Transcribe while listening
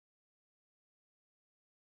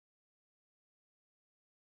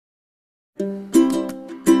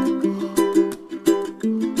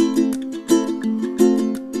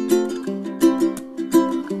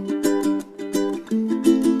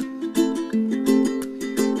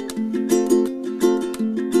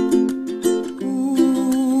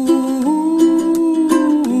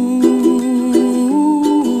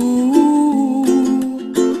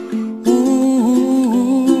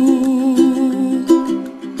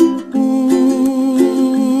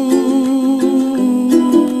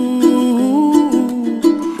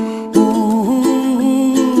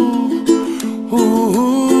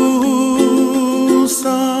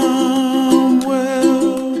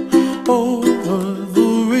over the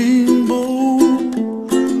rainbow,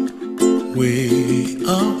 way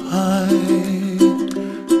up high,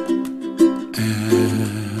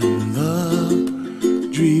 and the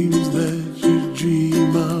dreams that you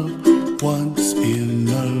dream of once in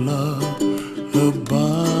a lullaby.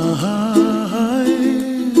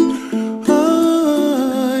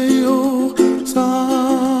 Oh,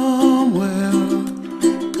 somewhere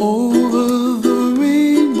over the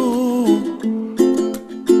rainbow,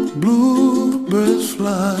 bluebirds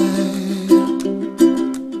fly,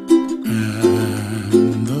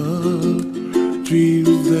 and the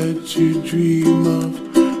dreams that you dream of,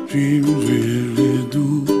 dreams really do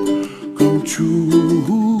come true.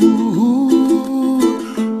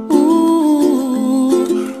 Ooh,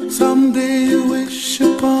 someday you wish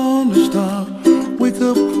upon a star, wake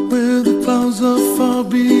up where the clouds are far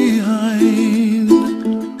behind.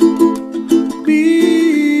 Be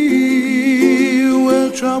where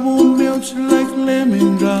trouble melts like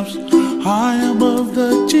lemon drops, high above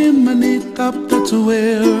the chimney top. That's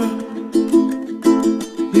where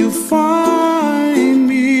you find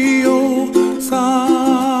me. Oh,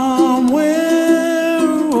 somewhere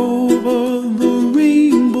over the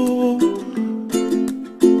rainbow,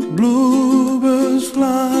 bluebirds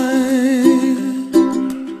fly,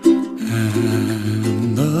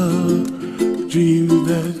 and the dreams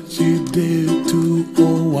that you dare to,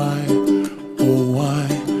 oh why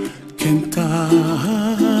can't I?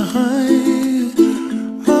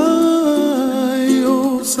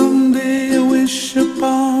 Oh, someday I wish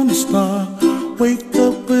upon a star, wake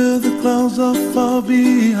up where the clouds are far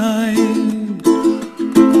behind.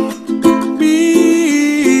 Be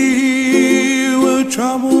where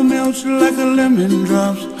trouble melts like a lemon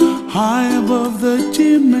drops, high above the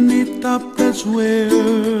chimney top. That's where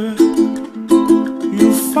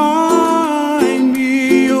you find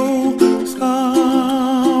me. Oh, somewhere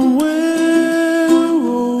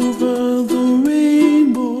over the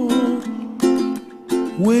rainbow,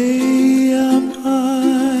 way up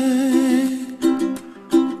high,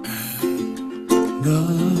 and the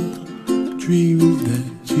dreams that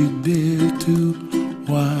you dare to,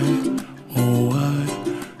 why